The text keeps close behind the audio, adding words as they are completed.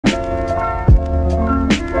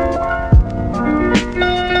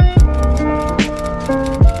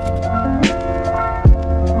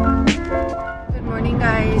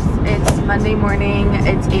Monday morning.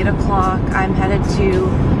 It's 8 o'clock. I'm headed to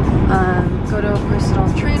go to a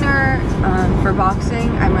personal trainer for boxing.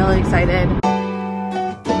 I'm really excited.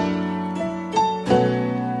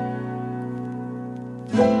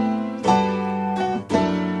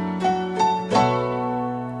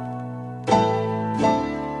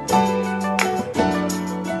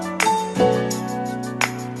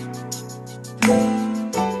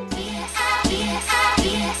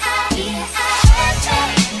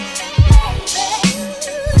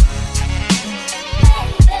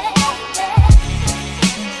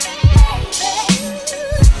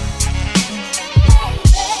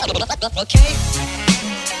 Okay.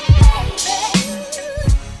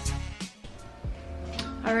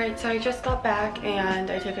 Alright, so I just got back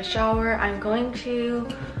and I took a shower. I'm going to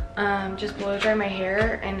just blow dry my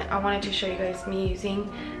hair, and I wanted to show you guys me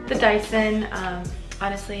using the Dyson.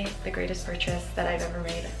 Honestly, the greatest purchase that I've ever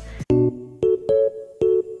made.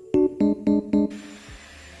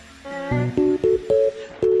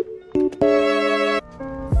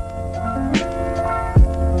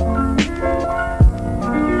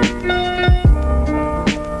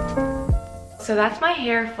 So that's my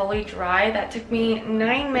hair fully dry. That took me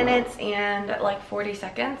 9 minutes and like 40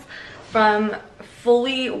 seconds from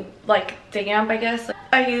fully like damp, I guess.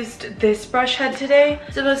 I used this brush head today.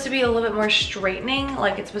 It's supposed to be a little bit more straightening,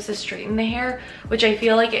 like it's supposed to straighten the hair, which I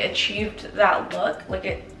feel like it achieved that look.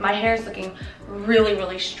 Like my hair is looking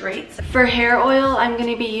really straight. For hair oil, I'm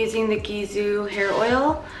gonna be using the Gizu hair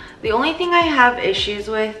oil. The only thing I have issues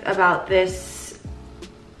with about this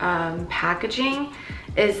packaging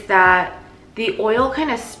is that the oil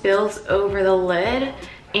kind of spills over the lid,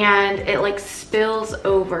 and it like spills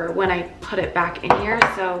over when I put it back in here.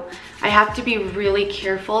 So I have to be really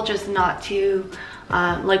careful just not to,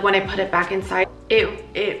 like when I put it back inside,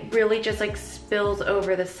 it really just like spills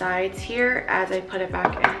over the sides here as I put it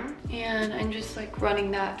back in. And I'm just like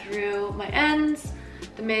running that through my ends,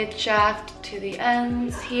 the mid shaft to the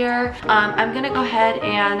ends here. I'm gonna go ahead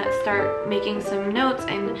and start making some notes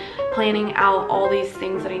and planning out all these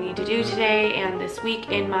things that I need to do today and this week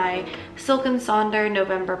in my Silk & Sonder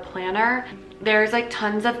November planner. There's like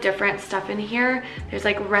tons of different stuff in here. There's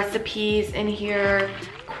like recipes in here,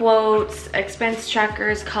 quotes, expense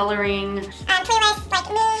trackers, coloring, playlists like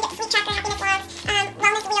mood, sleep tracker, happiness logs,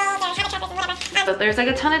 wellness wheels, or habit trackers, or whatever. So there's like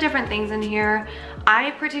a ton of different things in here.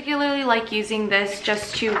 I particularly like using this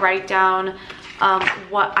just to write down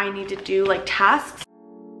what I need to do, like tasks.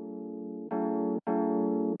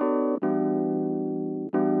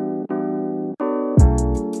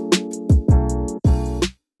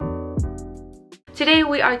 Today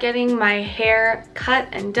we are getting my hair cut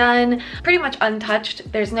and done, pretty much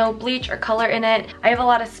untouched. There's no bleach or color in it. I have a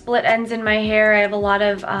lot of split ends in my hair. I have a lot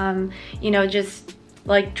of, you know, just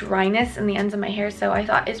like dryness in the ends of my hair, so I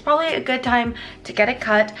thought it's probably a good time to get it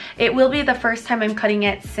cut. It will be the first time I'm cutting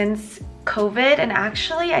it since COVID, and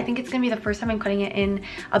actually I think it's gonna be the first time I'm cutting it in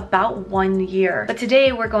about 1 year. But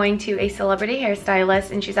today we're going to a celebrity hairstylist,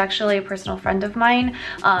 and she's actually a personal friend of mine.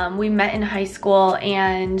 We met in high school,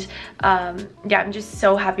 and yeah, I'm just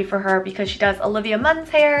so happy for her because she does Olivia Munn's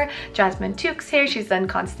hair, Jasmine Took's hair, she's done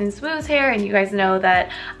Constance Wu's hair, and you guys know that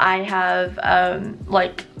I have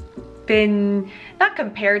like been not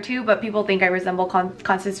compared to, but people think I resemble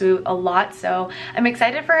Constance Wu a lot, so I'm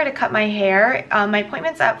excited for her to cut my hair. My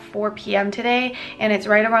appointment's at 4 p.m. today, and it's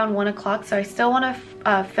right around 1 o'clock, so I still want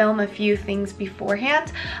to film a few things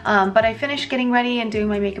beforehand, but I finished getting ready and doing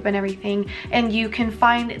my makeup and everything, and you can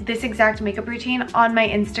find this exact makeup routine on my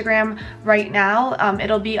Instagram right now.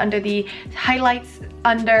 It'll be under the highlights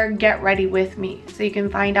under Get Ready With Me, so you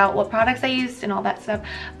can find out what products I used and all that stuff.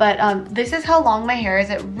 But this is how long my hair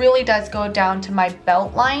is. It really does go down to my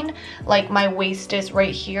belt line, like my waist is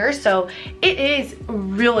right here, so it is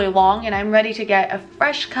really long, and I'm ready to get a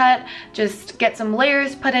fresh cut, just get some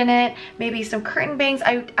layers put in it, maybe some curtain bangs.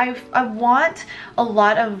 I want a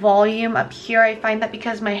lot of volume up here. I find that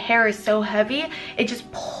because my hair is so heavy, it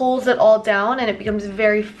just pulls it all down and it becomes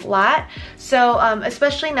very flat. So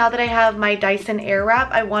especially now that I have my Dyson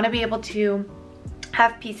Airwrap, I want to be able to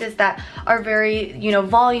have pieces that are very, you know,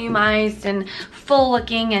 volumized and full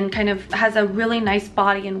looking and kind of has a really nice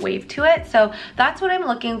body and wave to it. So that's what I'm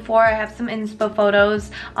looking for. I have some inspo photos,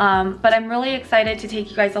 but I'm really excited to take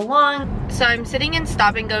you guys along. So I'm sitting in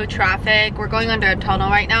stop and go traffic. We're going under a tunnel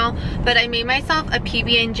right now, but I made myself a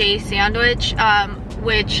PB&J sandwich,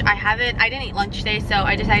 which I didn't eat lunch today, so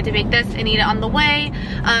I decided to make this and eat it on the way.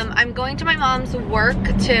 I'm going to my mom's work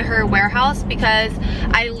to her warehouse because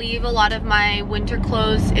I leave a lot of my winter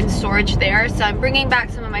clothes in storage there, so I'm bringing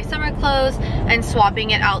back some of my summer clothes and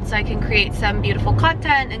swapping it out so I can create some beautiful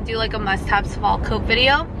content and do like a must-haves fall coat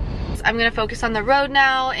video. I'm gonna focus on the road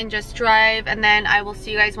now and just drive, and then I will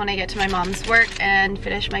see you guys when I get to my mom's work and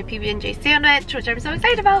finish my PB&J sandwich, which I'm so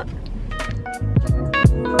excited about.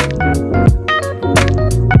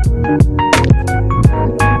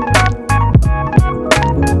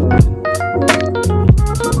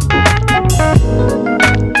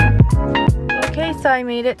 Okay, so I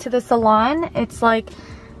made it to the salon. It's like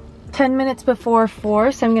 10 minutes before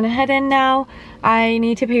 4, so I'm gonna head in now. I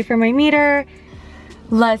need to pay for my meter.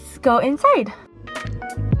 Let's go inside.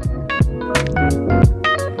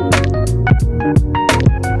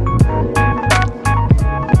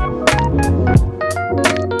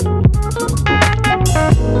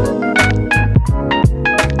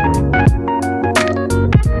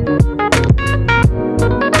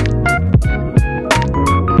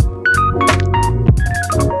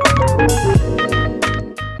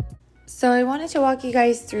 So I wanted to walk you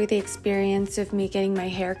guys through the experience of me getting my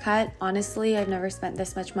hair cut. Honestly, I've never spent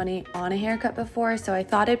this much money on a haircut before, so I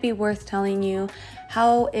thought it'd be worth telling you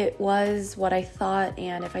how it was, what I thought,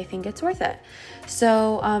 and if I think it's worth it.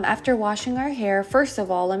 So after washing our hair, first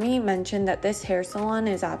of all, let me mention that this hair salon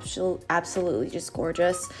is absolutely just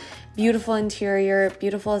gorgeous. Beautiful interior,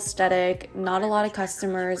 beautiful aesthetic, not a lot of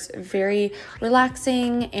customers, very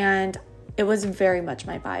relaxing, and it was very much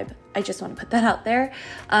my vibe. I just want to put that out there.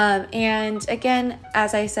 And again,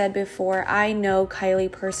 as I said before, I know Kylie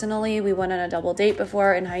personally. We went on a double date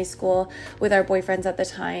before in high school with our boyfriends at the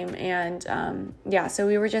time. And yeah, so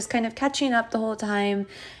we were just kind of catching up the whole time.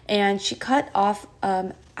 And she cut off,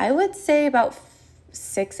 I would say about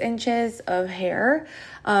 6 inches of hair,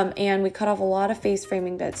 and we cut off a lot of face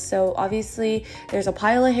framing bits. So obviously there's a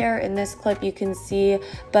pile of hair in this clip you can see,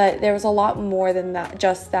 but there was a lot more than that,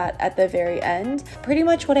 just that at the very end. Pretty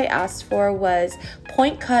much what I asked for was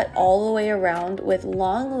point cut all the way around with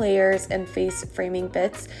long layers and face framing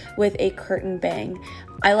bits with a curtain bang.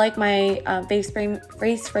 I like my face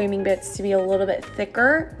framing bits to be a little bit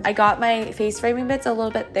thicker. I got my face framing bits a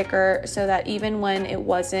little bit thicker so that even when it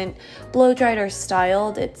wasn't blow dried or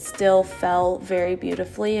styled, it still fell very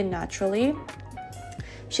beautifully and naturally.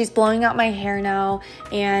 She's blowing out my hair now,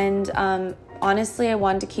 and honestly, I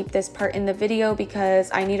wanted to keep this part in the video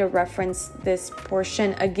because I need to reference this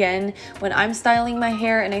portion again when I'm styling my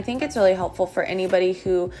hair, and I think it's really helpful for anybody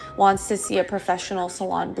who wants to see a professional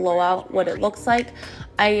salon blowout, what it looks like.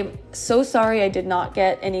 I'm so sorry I did not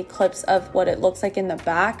get any clips of what it looks like in the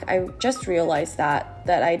back. I just realized that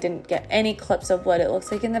I didn't get any clips of what it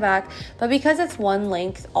looks like in the back, but because it's one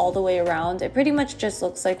length all the way around, it pretty much just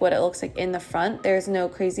looks like what it looks like in the front. There's no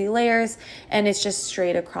crazy layers, and it's just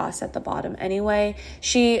straight across at the bottom anyway.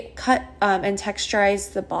 She cut and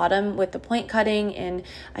texturized the bottom with the point cutting and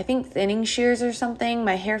I think thinning shears or something.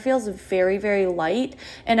 My hair feels very, very light,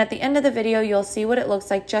 and at the end of the video you'll see what it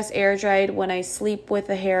looks like just air dried when I sleep with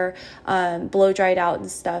the hair blow dried out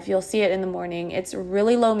and stuff. You'll see it in the morning. It's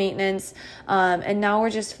really low maintenance, and now we're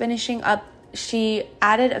just finishing up. She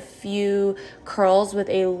added a few curls with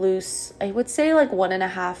a loose, I would say like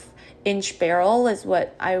 1.5 inch barrel is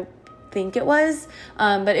what I think it was,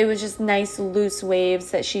 but it was just nice loose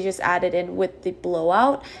waves that she just added in with the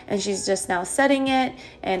blowout, and she's just now setting it,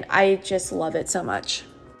 and I just love it so much.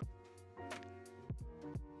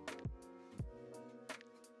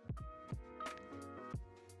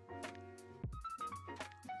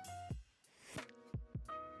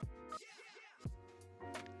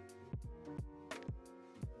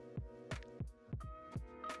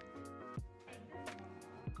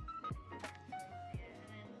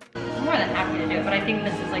 I'm more than happy to do it, but I think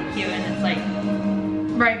this is like cute and it's like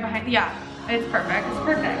Right behind, yeah, it's perfect. it's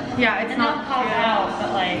perfect. Yeah, it's And not not pop out,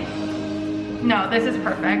 but like No, this is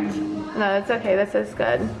perfect. No, it's okay, this is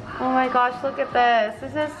good. Oh my gosh, look at this.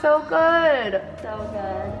 This is so good. so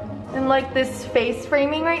good. And like this face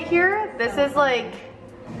framing right here, this is like,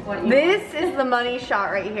 this is the money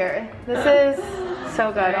shot right here. This is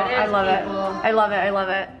so good. I love it. I love it, I love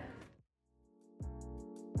it.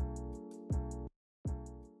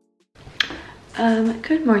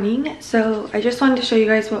 Good morning. So I just wanted to show you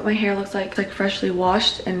guys what my hair looks like freshly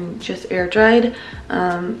washed and just air dried.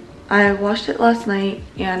 I washed it last night,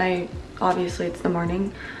 and obviously it's the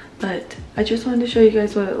morning, but I just wanted to show you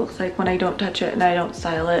guys what it looks like when I don't touch it and I don't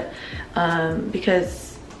style it,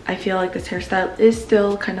 because I feel like this hairstyle is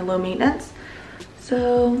still kind of low maintenance.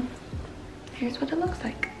 So here's what it looks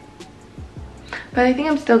like. But I think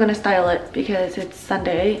I'm still gonna style it because it's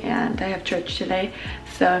Sunday and I have church today,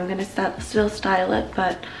 so I'm gonna still style it,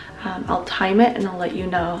 but I'll time it and I'll let you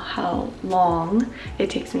know how long it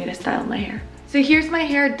takes me to style my hair. So here's my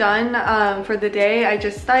hair done for the day. I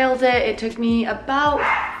just styled it. It took me about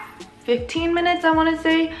 15 minutes, I want to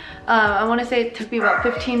say. I want to say it took me about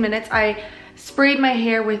 15 minutes. I sprayed my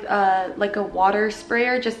hair with like a water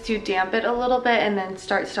sprayer just to damp it a little bit and then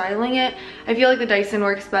start styling it. I feel like the Dyson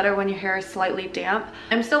works better when your hair is slightly damp.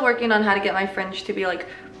 I'm still working on how to get my fringe to be like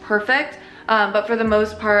perfect, but for the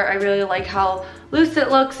most part I really like how loose it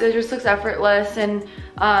looks. It just looks effortless, and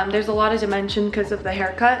there's a lot of dimension because of the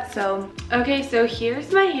haircut. So okay, so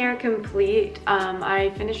here's my hair complete.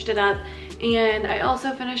 I finished it up, and I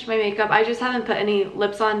also finished my makeup. I just haven't put any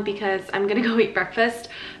lips on because I'm gonna go eat breakfast.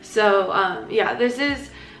 So yeah, this is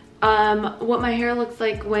what my hair looks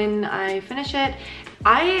like when I finish it.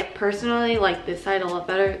 I personally like this side a lot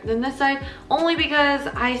better than this side, only because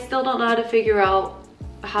I still don't know how to figure out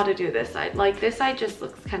how to do this side. Like, this side just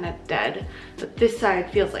looks kind of dead, but this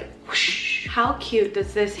side feels like whoosh. How cute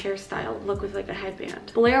does this hairstyle look with like a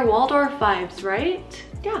headband? Blair Waldorf vibes, right?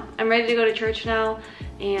 Yeah, I'm ready to go to church now,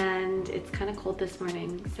 and it's kind of cold this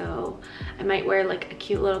morning, so I might wear like a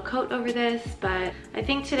cute little coat over this, but I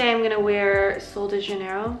think today I'm gonna wear Sol de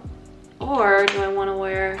Janeiro, or do I want to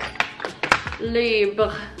wear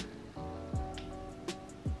Libre?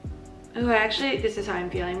 Oh, actually, this is how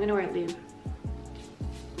I'm feeling. I'm gonna wear Libre.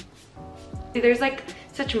 There's like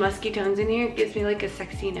such musky tones in here, it gives me like a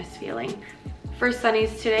sexiness feeling. For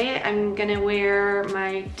sunnies today, I'm gonna wear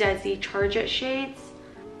my Desi Charge It shades.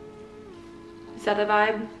 Is that a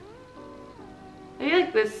vibe? I feel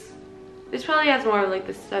like this probably has more of like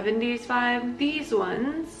the 70s vibe. These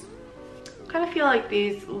ones, kind of feel like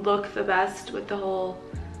these look the best with the whole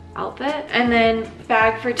outfit. And then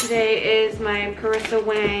bag for today is my Carissa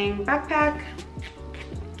Wang backpack.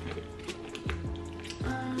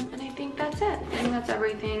 That's it. I think that's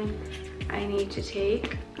everything I need to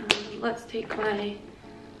take. Let's take my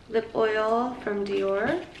lip oil from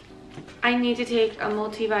Dior. I need to take a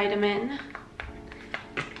multivitamin